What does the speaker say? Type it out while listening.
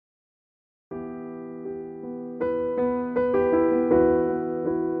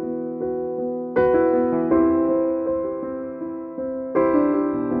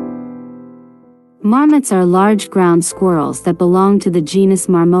Marmots are large ground squirrels that belong to the genus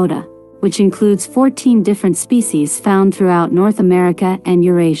Marmota, which includes 14 different species found throughout North America and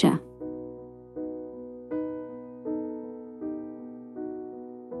Eurasia.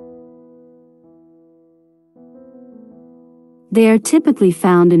 They are typically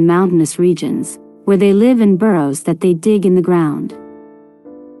found in mountainous regions, where they live in burrows that they dig in the ground.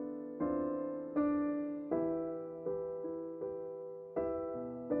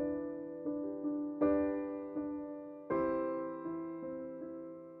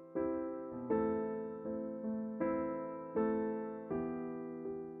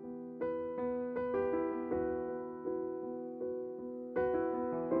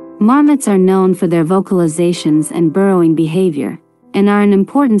 Marmots are known for their vocalizations and burrowing behavior, and are an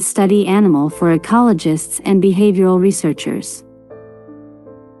important study animal for ecologists and behavioral researchers.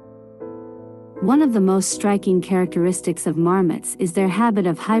 One of the most striking characteristics of marmots is their habit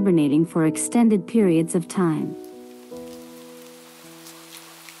of hibernating for extended periods of time.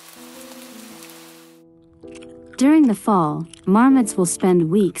 During the fall, marmots will spend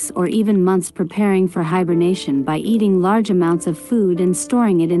weeks or even months preparing for hibernation by eating large amounts of food and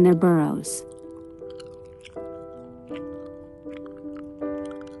storing it in their burrows.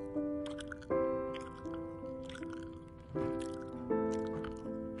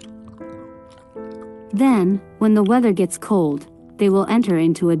 Then, when the weather gets cold, they will enter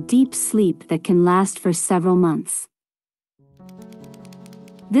into a deep sleep that can last for several months.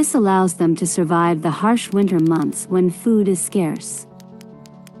 This allows them to survive the harsh winter months when food is scarce.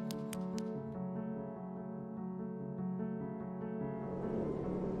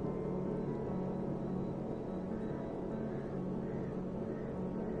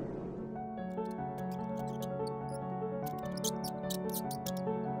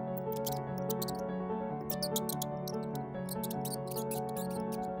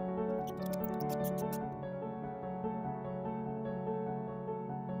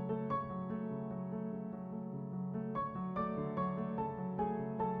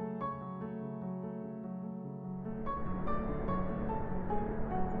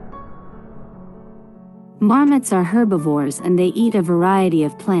 Marmots are herbivores and they eat a variety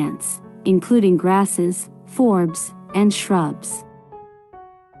of plants, including grasses, forbs, and shrubs.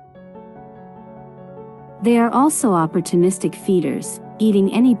 They are also opportunistic feeders,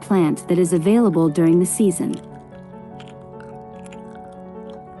 eating any plant that is available during the season.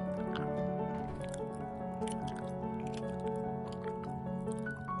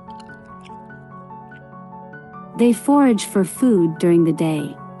 They forage for food during the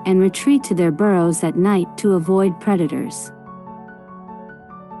day, and retreat to their burrows at night to avoid predators.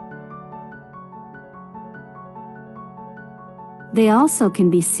 They also can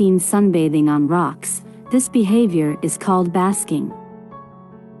be seen sunbathing on rocks. This behavior is called basking.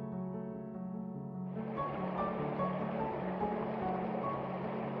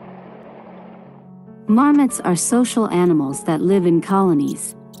 Marmots are social animals that live in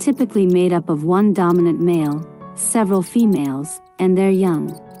colonies, typically made up of one dominant male, several females, and their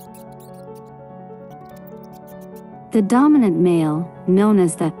young. The dominant male, known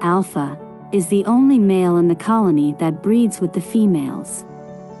as the alpha, is the only male in the colony that breeds with the females.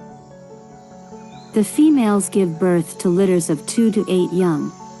 The females give birth to litters of 2 to 8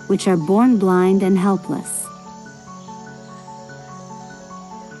 young, which are born blind and helpless.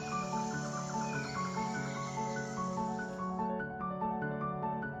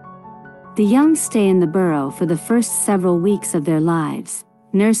 The young stay in the burrow for the first several weeks of their lives,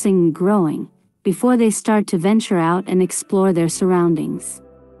 nursing and growing, before they start to venture out and explore their surroundings.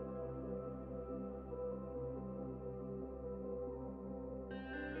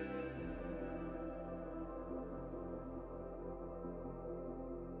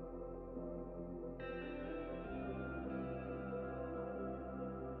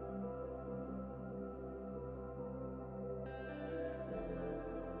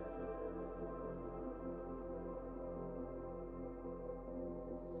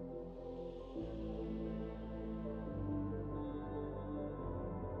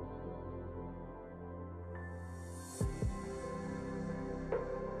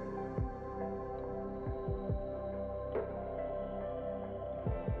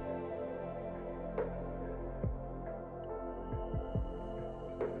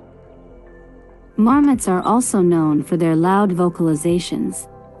 Marmots are also known for their loud vocalizations,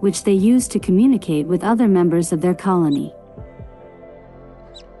 which they use to communicate with other members of their colony.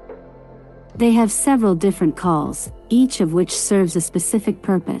 They have several different calls, each of which serves a specific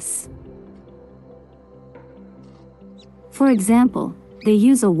purpose. For example, they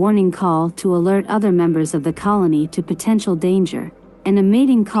use a warning call to alert other members of the colony to potential danger, and a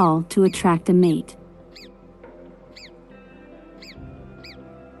mating call to attract a mate.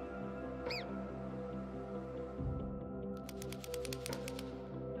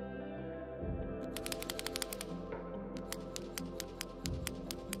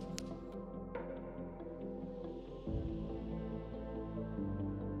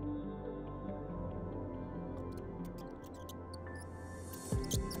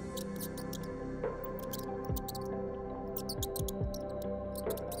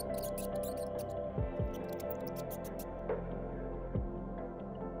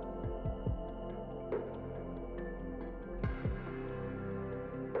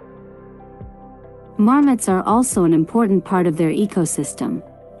 Marmots are also an important part of their ecosystem,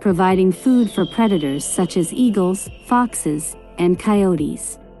 providing food for predators such as eagles, foxes, and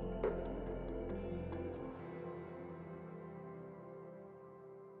coyotes.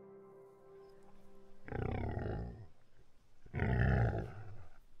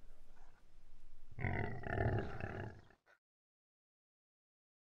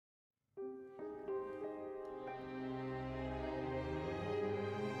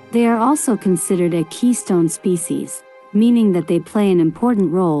 They are also considered a keystone species, meaning that they play an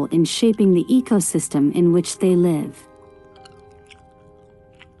important role in shaping the ecosystem in which they live.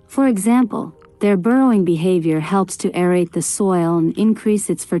 For example, their burrowing behavior helps to aerate the soil and increase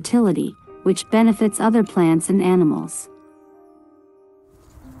its fertility, which benefits other plants and animals.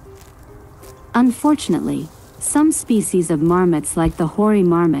 Unfortunately, some species of marmots like the hoary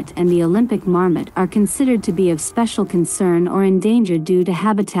marmot and the Olympic marmot are considered to be of special concern or endangered due to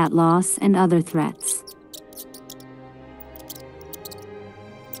habitat loss and other threats.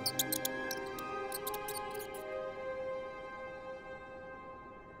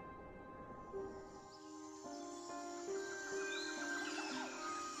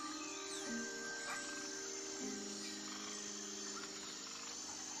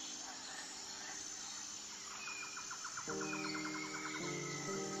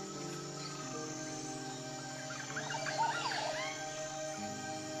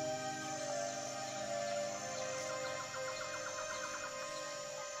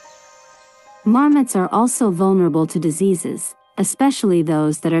 Marmots are also vulnerable to diseases, especially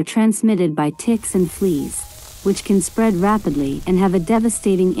those that are transmitted by ticks and fleas, which can spread rapidly and have a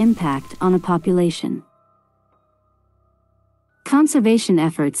devastating impact on a population. Conservation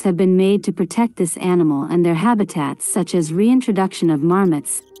efforts have been made to protect this animal and their habitats, such as reintroduction of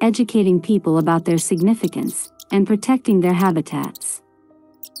marmots, educating people about their significance, and protecting their habitats.